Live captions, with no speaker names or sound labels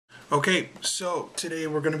Okay, so today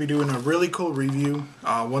we're going to be doing a really cool review,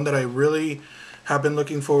 one that I really have been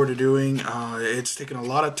looking forward to doing. It's taken a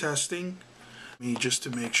lot of testing me just to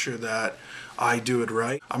make sure that I do it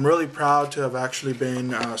right. I'm really proud to have actually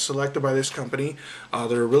been selected by this company.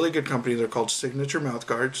 They're a really good company. They're called Signature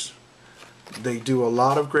Mouthguards. They do a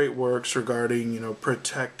lot of great works regarding,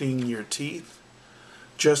 protecting your teeth,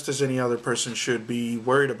 just as any other person should be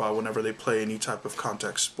worried about whenever they play any type of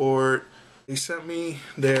contact sport. They sent me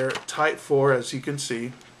their Type 4, as you can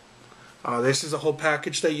see. This is a whole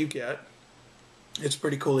package that you get. It's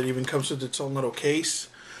pretty cool. It even comes with its own little case,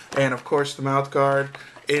 and of course the mouth guard.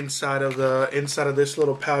 Inside of this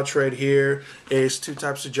little pouch right here is two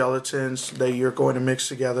types of gelatins that you're going to mix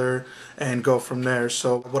together and go from there.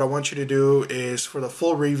 So what I want you to do is, for the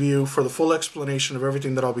full review, for the full explanation of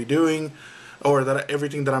everything that I'll be doing, or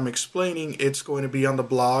everything that I'm explaining, it's going to be on the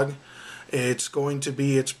blog. It's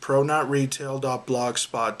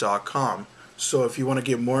pronoutretail.blogspot.com. So if you want to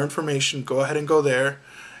get more information, go ahead and go there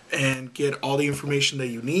and get all the information that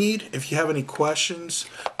you need. If you have any questions,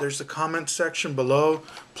 there's the comment section below.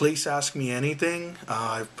 Please ask me anything.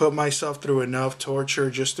 I've put myself through enough torture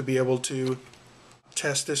just to be able to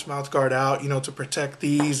test this mouth guard out, to protect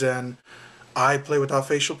these. And I play without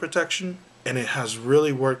facial protection, and it has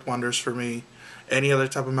really worked wonders for me. Any other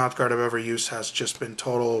type of mouth guard I've ever used has just been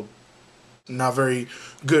not very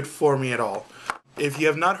good for me at all. If you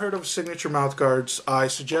have not heard of Signature Mouthguards, I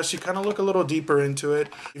suggest you kind of look a little deeper into it.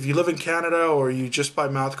 If you live in Canada or you just buy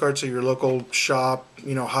mouthguards at your local shop,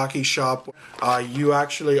 hockey shop, you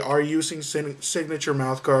actually are using Signature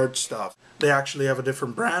Mouthguard stuff. They actually have a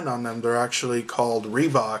different brand on them. They're actually called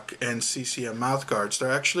Reebok and CCM Mouthguards. They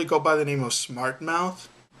actually go by the name of Smart Mouth.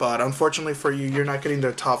 But unfortunately for you, you're not getting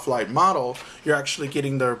their top flight model. You're actually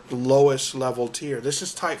getting their lowest level tier. This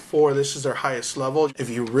is Type 4. This is their highest level. If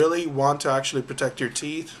you really want to actually protect your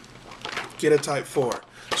teeth, get a Type 4.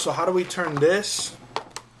 So how do we turn this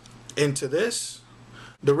into this?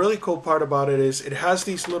 The really cool part about it is it has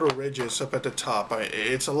these little ridges up at the top.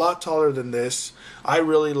 It's a lot taller than this. I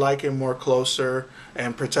really like it more closer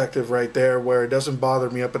and protective right there, where it doesn't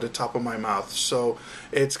bother me up at the top of my mouth. So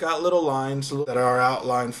it's got little lines that are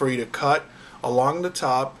outlined for you to cut along the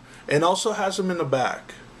top, and also has them in the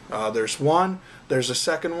back. There's one, there's a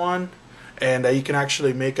second one, and you can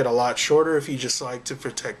actually make it a lot shorter if you just like to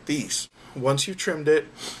protect these. Once you've trimmed it,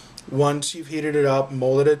 once you've heated it up,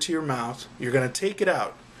 molded it to your mouth, you're going to take it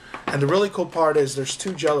out. And the really cool part is there's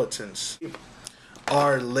two gelatins.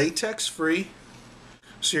 Are latex free,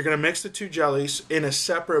 so you're going to mix the two jellies in a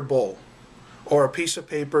separate bowl or a piece of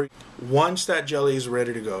paper. Once that jelly is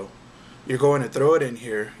ready to go, you're going to throw it in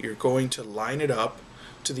here. You're going to line it up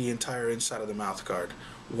to the entire inside of the mouth guard.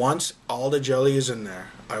 Once all the jelly is in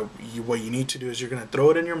there, what you need to do is you're going to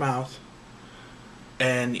throw it in your mouth,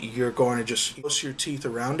 and you're going to just close your teeth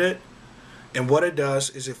around it. And what it does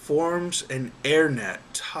is it forms an air net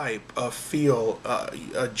type of feel,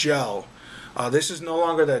 a gel. This is no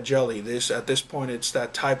longer that jelly. At this point, it's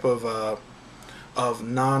that type of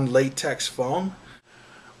non-latex foam.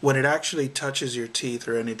 When it actually touches your teeth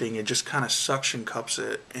or anything, it just kind of suction cups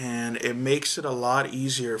it, and it makes it a lot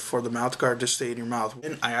easier for the mouth guard to stay in your mouth.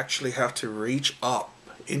 And I actually have to reach up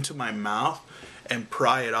into my mouth and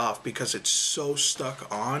pry it off because it's so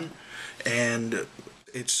stuck on, and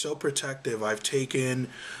it's so protective. I've taken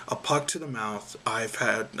a puck to the mouth. I've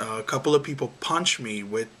had a couple of people punch me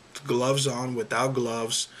with gloves on, without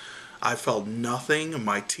gloves. I felt nothing.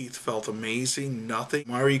 My teeth felt amazing. Nothing.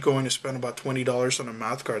 Why are you going to spend about $20 on a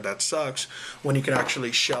mouth guard? That sucks, when you can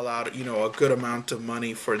actually shell out, a good amount of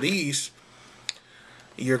money for these.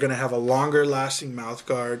 You're going to have a longer lasting mouth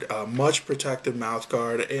guard, a much protected mouth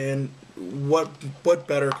guard, and what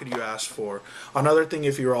better could you ask for? Another thing,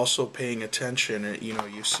 if you're also paying attention,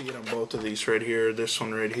 you see it on both of these right here, this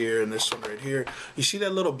one right here and this one right here. You see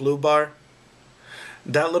that little blue bar?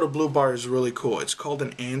 That little blue bar is really cool. It's called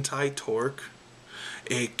an anti-torque.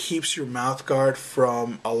 It keeps your mouth guard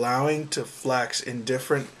from allowing to flex in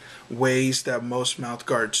different ways that most mouth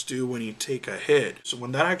guards do when you take a hit. So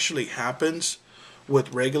when that actually happens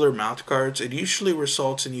with regular mouth guards, it usually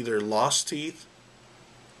results in either lost teeth,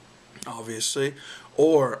 obviously,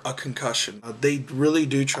 or a concussion. They really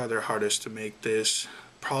do try their hardest to make this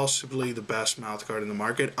possibly the best mouth guard in the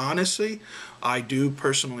market. Honestly, I do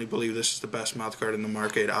personally believe this is the best mouth guard in the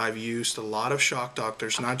market. I've used a lot of shock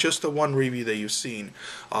doctors, not just the one review that you've seen.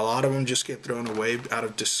 A lot of them just get thrown away out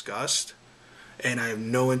of disgust, and I have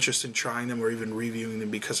no interest in trying them or even reviewing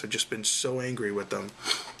them because I've just been so angry with them.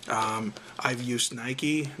 I've used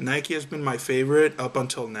Nike. Nike has been my favorite up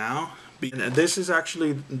until now, And this is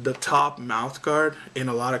actually the top mouth guard in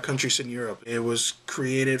a lot of countries in Europe. It was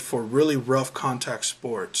created for really rough contact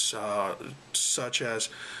sports, such as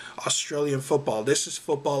Australian football. This is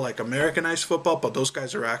football, like Americanized football, but those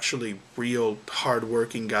guys are actually real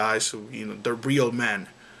hard-working guys who, they're real men.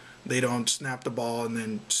 They don't snap the ball and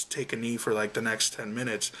then take a knee for like the next 10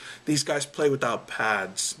 minutes. These guys play without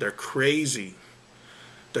pads. They're crazy.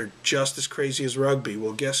 They're just as crazy as rugby.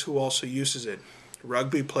 Well, guess who also uses it?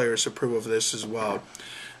 Rugby players approve of this as well.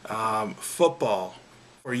 Football,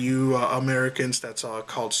 for you Americans, that's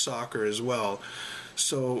called soccer as well.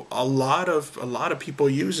 So a lot of people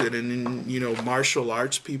use it, and martial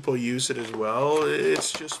arts people use it as well.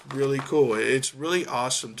 It's just really cool. It's really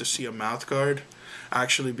awesome to see a mouth guard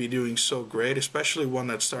actually be doing so great, especially one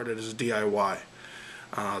that started as a DIY.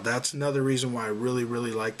 That's another reason why I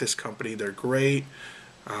really like this company. They're great.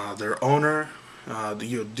 Their owner,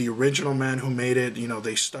 the original man who made it,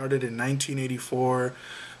 they started in 1984.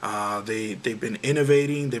 They've been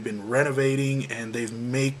innovating, they've been renovating, and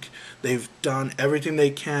they've done everything they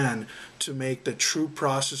can to make the true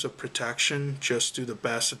process of protection just do the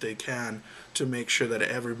best that they can to make sure that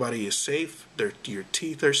everybody is safe, your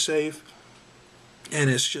teeth are safe. And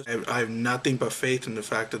it's just, I have nothing but faith in the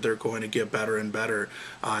fact that they're going to get better and better.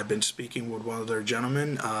 I've been speaking with one of their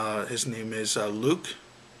gentlemen. His name is Luke.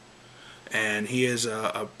 And he is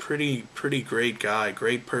a pretty great guy,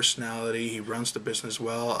 great personality. He runs the business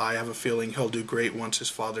well. I have a feeling he'll do great once his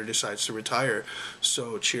father decides to retire.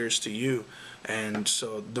 So cheers to you. And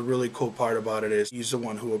so the really cool part about it is he's the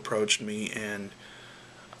one who approached me, and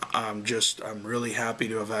I'm really happy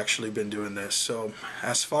to have actually been doing this. So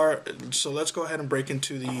let's go ahead and break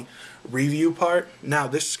into the review part. Now,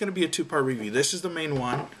 this is going to be a two-part review. This is the main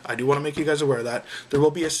one. I do want to make you guys aware of that. There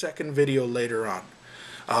will be a second video later on.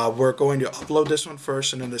 We're going to upload this one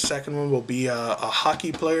first, and then the second one will be a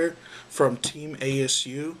hockey player from Team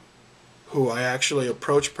ASU who I actually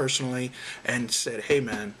approached personally and said, hey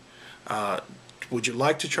man, would you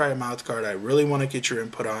like to try a mouth guard? I really want to get your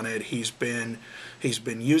input on it. He's been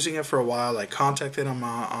using it for a while. I contacted him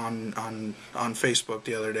on Facebook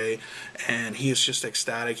the other day, and he is just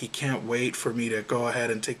ecstatic. He can't wait for me to go ahead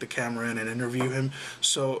and take the camera in and interview him.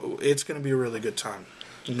 So it's going to be a really good time.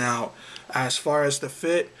 Now, as far as the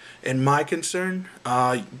fit and my concern,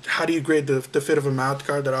 how do you grade the fit of a mouth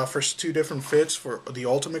guard that offers two different fits for the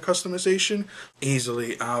ultimate customization?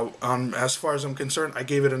 Easily. As far as I'm concerned, I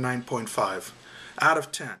gave it a 9.5 out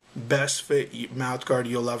of 10. Best fit mouth guard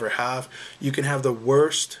you'll ever have. You can have the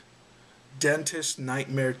worst dentist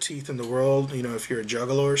nightmare teeth in the world, if you're a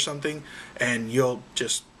juggalo or something, and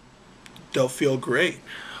they'll feel great.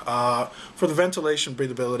 For the ventilation,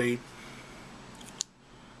 breathability,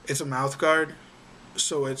 it's a mouth guard,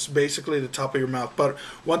 so it's basically the top of your mouth. But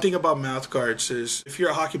one thing about mouth guards is, if you're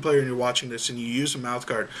a hockey player and you're watching this and you use a mouth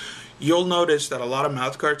guard, you'll notice that a lot of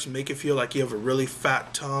mouth guards make it feel like you have a really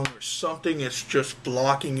fat tongue or something is just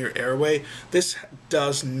blocking your airway. This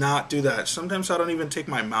does not do that. Sometimes I don't even take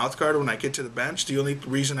my mouth guard when I get to the bench. The only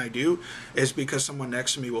reason I do is because someone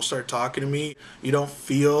next to me will start talking to me. You don't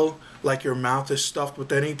feel like your mouth is stuffed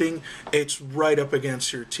with anything. It's right up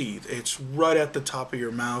against your teeth. It's right at the top of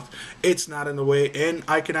your mouth. It's not in the way, and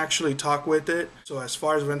I can actually talk with it. So as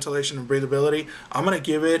far as ventilation and breathability, I'm going to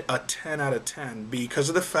give it a 10 out of 10 because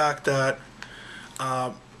of the fact that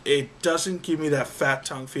it doesn't give me that fat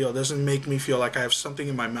tongue feel. It doesn't make me feel like I have something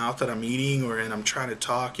in my mouth that I'm eating and I'm trying to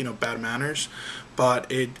talk, bad manners.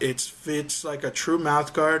 But it fits like a true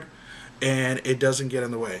mouth guard, and it doesn't get in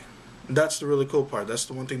the way. That's the really cool part. That's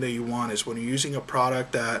the one thing that you want, is when you're using a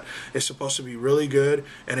product that is supposed to be really good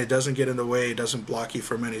and it doesn't get in the way, it doesn't block you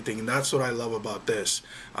from anything. And that's what I love about this.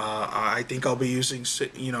 I think I'll be using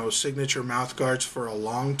signature mouth guards for a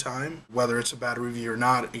long time, whether it's a bad review or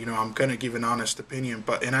not. I'm gonna give an honest opinion,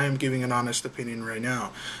 and I am giving an honest opinion right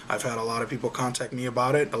now. I've had a lot of people contact me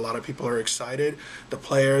about it. A lot of people are excited. The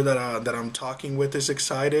player that I'm talking with is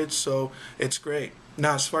excited, so it's great.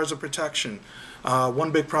 Now, as far as the protection,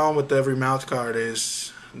 one big problem with every mouth guard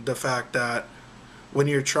is the fact that when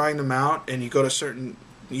you're trying them out and you go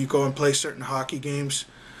and play certain hockey games,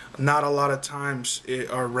 not a lot of times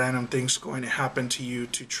are random things going to happen to you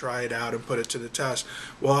to try it out and put it to the test.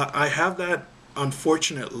 Well, I have that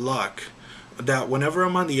unfortunate luck that whenever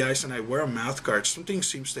I'm on the ice and I wear a mouth guard, something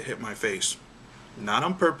seems to hit my face. Not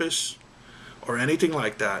on purpose or anything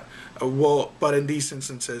like that. But in these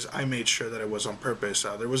instances, I made sure that it was on purpose.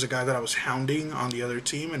 There was a guy that I was hounding on the other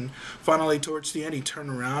team, and finally towards the end, he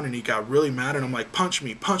turned around and he got really mad, and I'm like, punch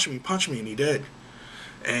me, punch me, punch me, and he did.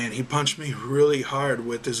 And he punched me really hard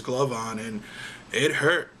with his glove on, and it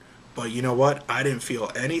hurt. But you know what? I didn't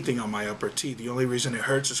feel anything on my upper teeth. The only reason it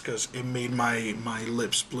hurts is because it made my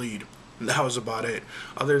lips bleed. And that was about it.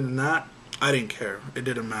 Other than that, I didn't care. It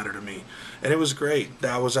didn't matter to me. And it was great.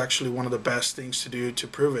 That was actually one of the best things to do to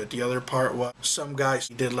prove it. The other part was some guy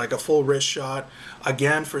did like a full wrist shot.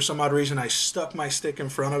 Again, for some odd reason, I stuck my stick in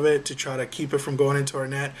front of it to try to keep it from going into our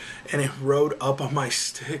net. And it rode up on my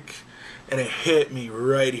stick. And it hit me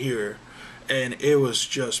right here. And it was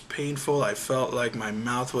just painful. I felt like my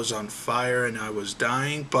mouth was on fire and I was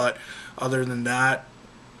dying. But other than that,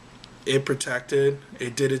 it protected.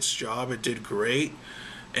 It did its job. It did great.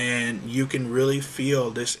 And you can really feel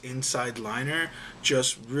this inside liner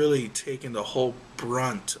just really taking the whole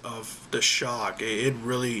brunt of the shock. It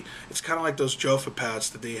really, it's kind of like those Jofa pads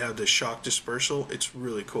that they have the shock dispersal. It's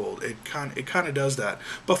really cool. It kind of does that,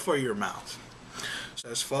 but for your mouth. So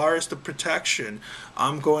as far as the protection,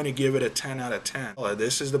 I'm going to give it a 10 out of 10.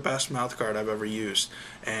 This is the best mouth guard I've ever used,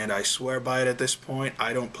 and I swear by it at this point.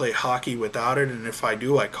 I don't play hockey without it, and if I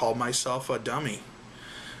do, I call myself a dummy.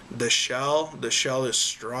 The shell is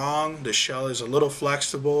strong, the shell is a little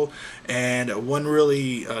flexible, and one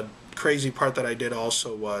really crazy part that I did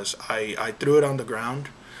also was I threw it on the ground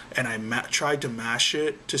and I tried to mash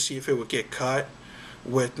it to see if it would get cut.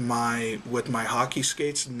 With my hockey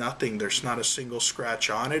skates, nothing. There's not a single scratch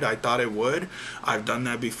on it. I thought it would. I've done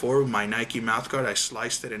that before with my Nike mouthguard. I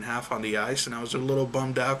sliced it in half on the ice, and I was a little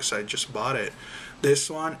bummed out because I just bought it. This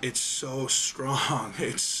one, it's so strong.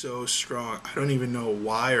 It's so strong. I don't even know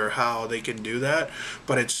why or how they can do that,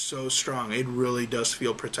 but it's so strong. It really does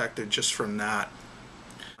feel protected just from that.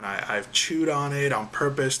 I've chewed on it on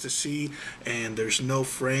purpose to see, and there's no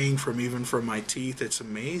fraying from my teeth. It's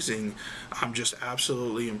amazing. I'm just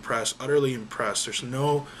absolutely impressed, utterly impressed. There's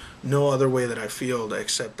no other way that I feel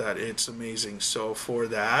except that it's amazing. So for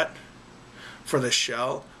that, for the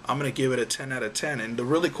shell, I'm going to give it a 10 out of 10. And the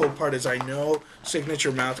really cool part is I know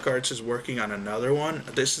Signature Mouthguards is working on another one.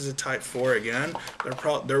 This is a Type 4 again.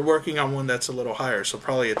 They're working on one that's a little higher, so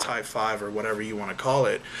probably a Type 5 or whatever you want to call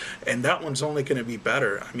it. And that one's only going to be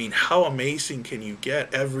better. I mean, how amazing can you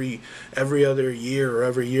get? Every other year or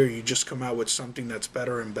every year you just come out with something that's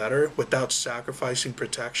better and better without sacrificing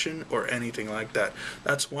protection or anything like that.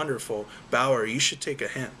 That's wonderful. Bauer, you should take a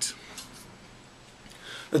hint.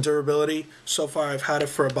 The durability, so far I've had it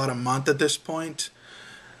for about a month at this point.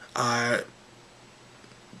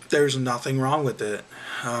 There's nothing wrong with it.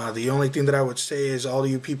 The only thing that I would say is all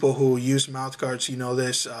you people who use mouth guards, you know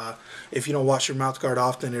this, if you don't wash your mouth guard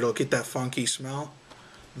often, it'll get that funky smell.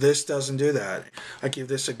 This doesn't do that. I give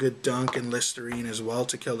this a good dunk in Listerine as well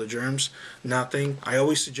to kill the germs. Nothing. I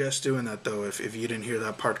always suggest doing that though, if you didn't hear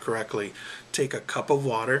that part correctly. Take a cup of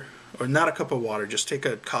water, or not a cup of water, just take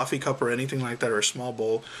a coffee cup or anything like that, or a small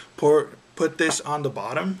bowl, put this on the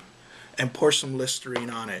bottom and pour some Listerine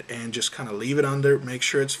on it and just kind of leave it under, make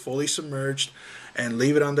sure it's fully submerged, and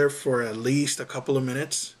leave it on there for at least a couple of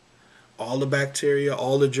minutes. All the bacteria,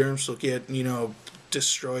 all the germs will get,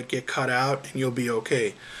 destroyed, get cut out, and you'll be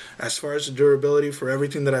okay. As far as the durability for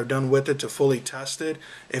everything that I've done with it to fully test it,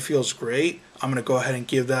 it feels great. I'm going to go ahead and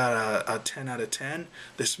give that a 10 out of 10.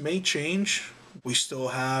 This may change. We still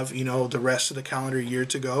have, the rest of the calendar year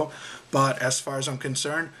to go. But as far as I'm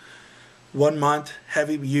concerned, 1 month,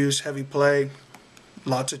 heavy use, heavy play,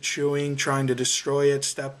 lots of chewing, trying to destroy it,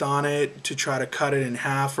 stepped on it to try to cut it in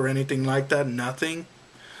half or anything like that, nothing.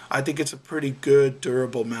 I think it's a pretty good,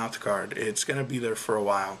 durable mouth guard. It's going to be there for a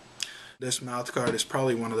while. This mouth guard is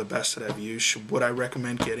probably one of the best that I've used. Would I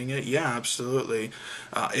recommend getting it? Yeah, absolutely.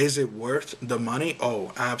 Is it worth the money?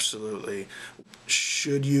 Oh, absolutely.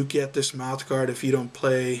 Should you get this mouth guard if you don't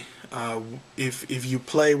play, if you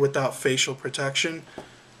play without facial protection?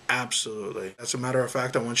 Absolutely. As a matter of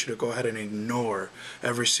fact, I want you to go ahead and ignore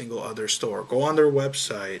every single other store. Go on their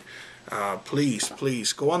website.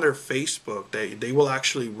 Please go on their Facebook. They will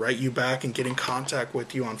actually write you back and get in contact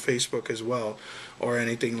with you on Facebook as well, or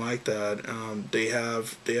anything like that. They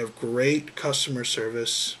have great customer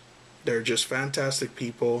service. They're just fantastic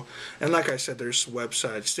people. And like I said, there's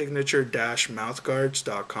website,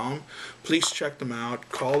 signature-mouthguards.com. Please check them out.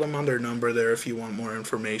 Call them on their number there if you want more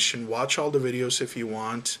information. Watch all the videos if you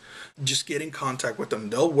want. Just get in contact with them.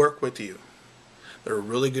 They'll work with you. They're a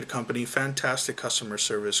really good company, fantastic customer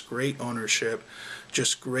service, great ownership,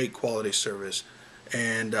 just great quality service.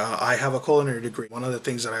 And I have a culinary degree. One of the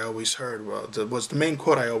things that I always heard was the main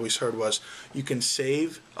quote I always heard was, you can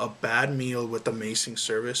save a bad meal with amazing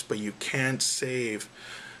service, but you can't save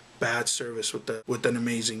bad service with an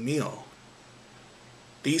amazing meal.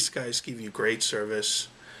 These guys give you great service.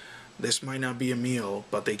 This might not be a meal,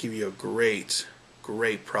 but they give you a great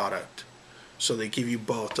product. So they give you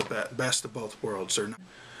both, the best of both worlds.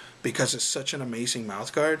 because it's such an amazing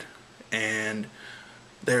mouthguard, and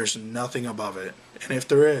there's nothing above it. And if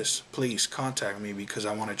there is, please contact me because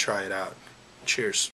I want to try it out. Cheers.